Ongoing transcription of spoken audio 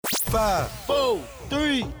5, 4,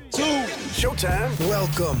 3, 2, showtime.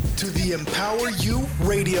 Welcome to the Empower You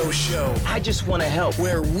radio show. I just want to help.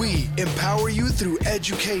 Where we empower you through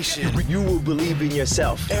education. You will believe in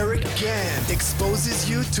yourself. Eric Gann exposes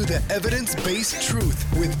you to the evidence-based truth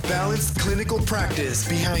with balanced clinical practice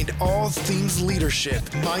behind all things leadership,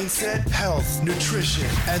 mindset, health, nutrition,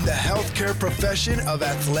 and the healthcare profession of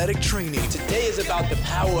athletic training. Today is about the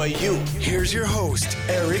power of you. Here's your host,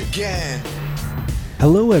 Eric Gann.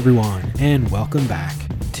 Hello, everyone, and welcome back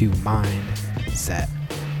to Mindset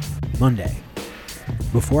Monday.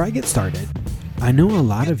 Before I get started, I know a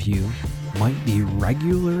lot of you might be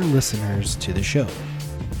regular listeners to the show,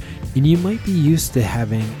 and you might be used to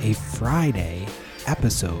having a Friday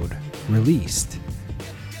episode released.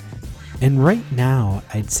 And right now,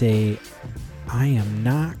 I'd say I am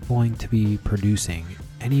not going to be producing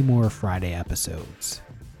any more Friday episodes.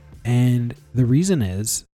 And the reason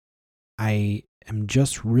is I am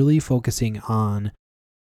just really focusing on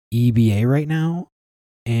EBA right now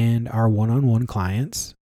and our one-on-one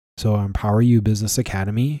clients. So Empower You Business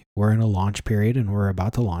Academy, we're in a launch period and we're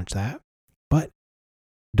about to launch that. But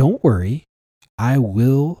don't worry, I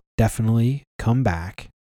will definitely come back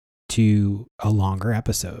to a longer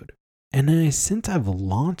episode. And since I've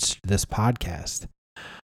launched this podcast,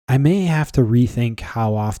 I may have to rethink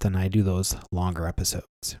how often I do those longer episodes.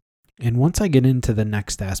 And once I get into the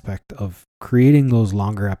next aspect of creating those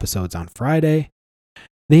longer episodes on Friday,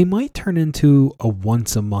 they might turn into a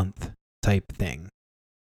once a month type thing.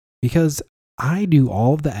 Because I do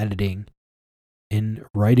all of the editing and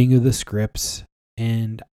writing of the scripts,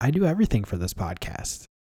 and I do everything for this podcast.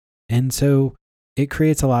 And so it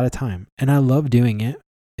creates a lot of time. And I love doing it.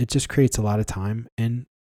 It just creates a lot of time. And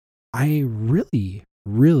I really,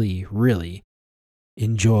 really, really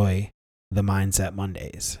enjoy the Mindset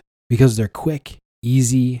Mondays. Because they're quick,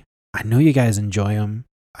 easy. I know you guys enjoy them.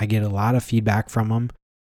 I get a lot of feedback from them.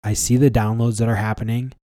 I see the downloads that are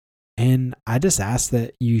happening. And I just ask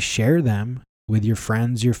that you share them with your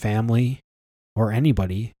friends, your family, or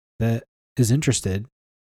anybody that is interested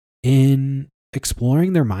in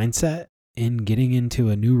exploring their mindset and getting into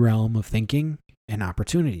a new realm of thinking and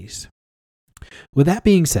opportunities. With that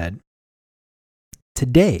being said,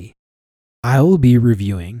 today I will be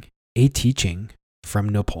reviewing a teaching from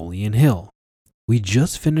Napoleon Hill. We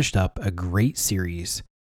just finished up a great series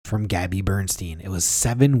from Gabby Bernstein. It was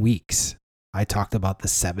 7 weeks. I talked about the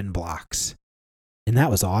 7 blocks, and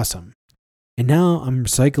that was awesome. And now I'm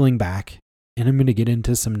cycling back, and I'm going to get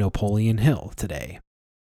into some Napoleon Hill today.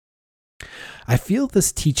 I feel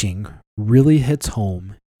this teaching really hits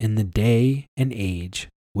home in the day and age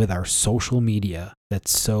with our social media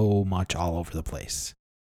that's so much all over the place.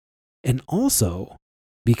 And also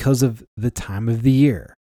because of the time of the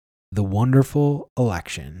year, the wonderful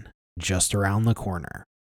election just around the corner.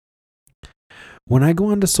 When I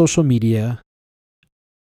go onto social media,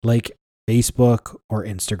 like Facebook or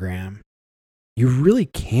Instagram, you really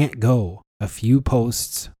can't go a few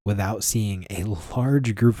posts without seeing a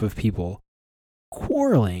large group of people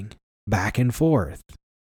quarreling back and forth.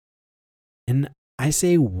 And I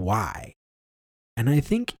say, why? And I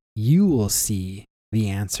think you will see the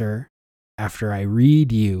answer after I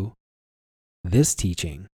read you this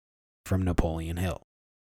teaching from Napoleon Hill.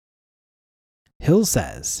 Hill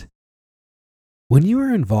says, when you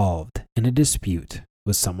are involved in a dispute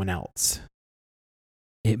with someone else,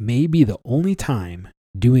 it may be the only time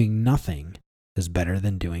doing nothing is better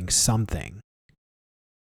than doing something.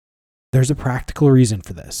 There's a practical reason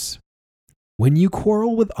for this. When you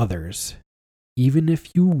quarrel with others, even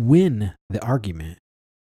if you win the argument,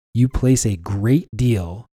 you place a great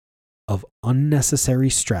deal of unnecessary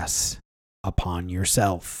stress upon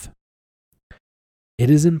yourself. It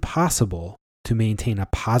is impossible to maintain a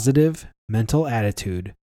positive mental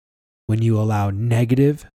attitude when you allow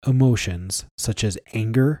negative emotions such as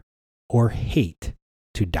anger or hate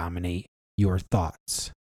to dominate your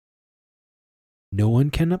thoughts. No one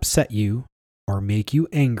can upset you or make you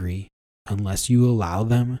angry unless you allow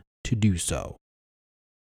them to do so.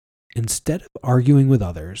 Instead of arguing with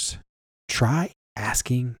others, try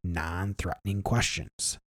asking non-threatening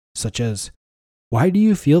questions, such as, why do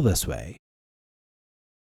you feel this way?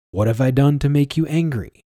 What have I done to make you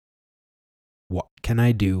angry? What can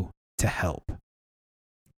I do to help?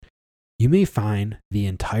 You may find the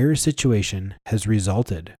entire situation has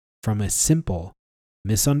resulted from a simple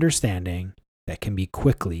misunderstanding that can be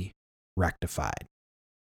quickly rectified.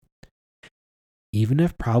 Even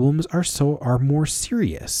if problems are more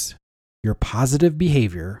serious, your positive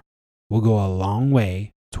behavior will go a long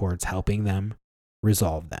way towards helping them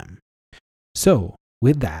resolve them. So,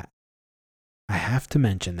 with that, I have to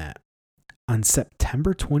mention that on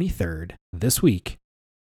September 23rd, this week,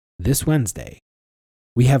 this Wednesday,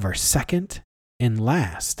 we have our second and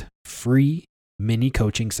last free mini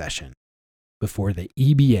coaching session before the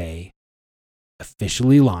EBA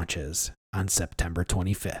officially launches on September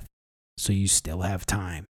 25th. So you still have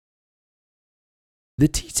time. The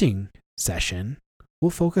teaching session will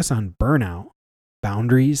focus on burnout,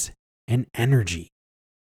 boundaries, and energy.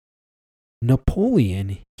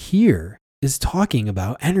 Napoleon here is talking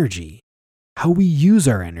about energy. How we use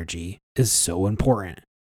our energy is so important.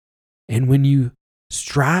 And when you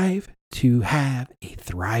strive to have a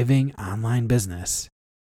thriving online business,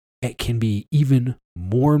 it can be even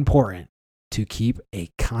more important to keep a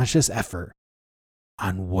conscious effort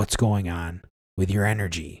on what's going on with your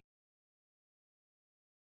energy.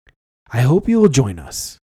 I hope you will join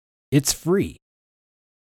us. It's free.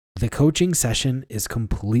 The coaching session is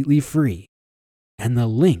completely free, and the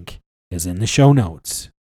link is in the show notes.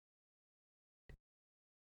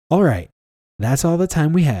 All right, that's all the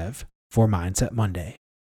time we have for Mindset Monday.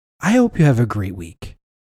 I hope you have a great week.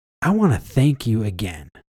 I want to thank you again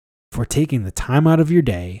for taking the time out of your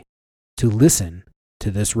day to listen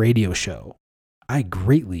to this radio show. I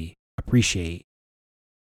greatly appreciate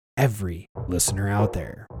every listener out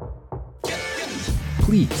there.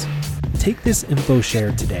 Please take this info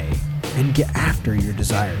shared today and get after your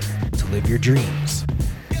desire to live your dreams.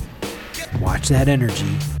 Watch that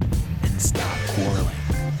energy and stop quarreling.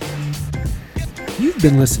 You've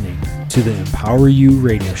been listening to the Empower You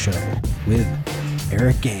radio show with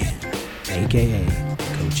Eric Gann, aka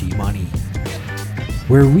Coach E Money,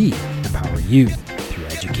 where we empower you through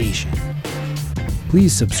education.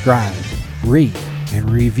 Please subscribe, rate, and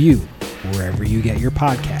review wherever you get your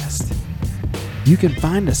podcast. You can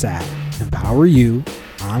find us at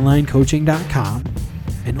empoweryouonlinecoaching.com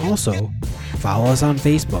and also follow us on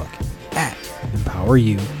Facebook at Empower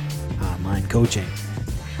You Online Coaching.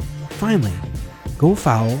 Finally, go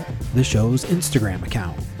follow the show's Instagram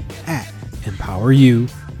account at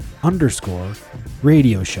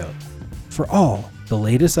EmpowerYou_radio show for all the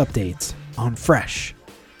latest updates on fresh,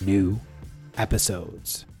 new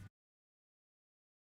episodes.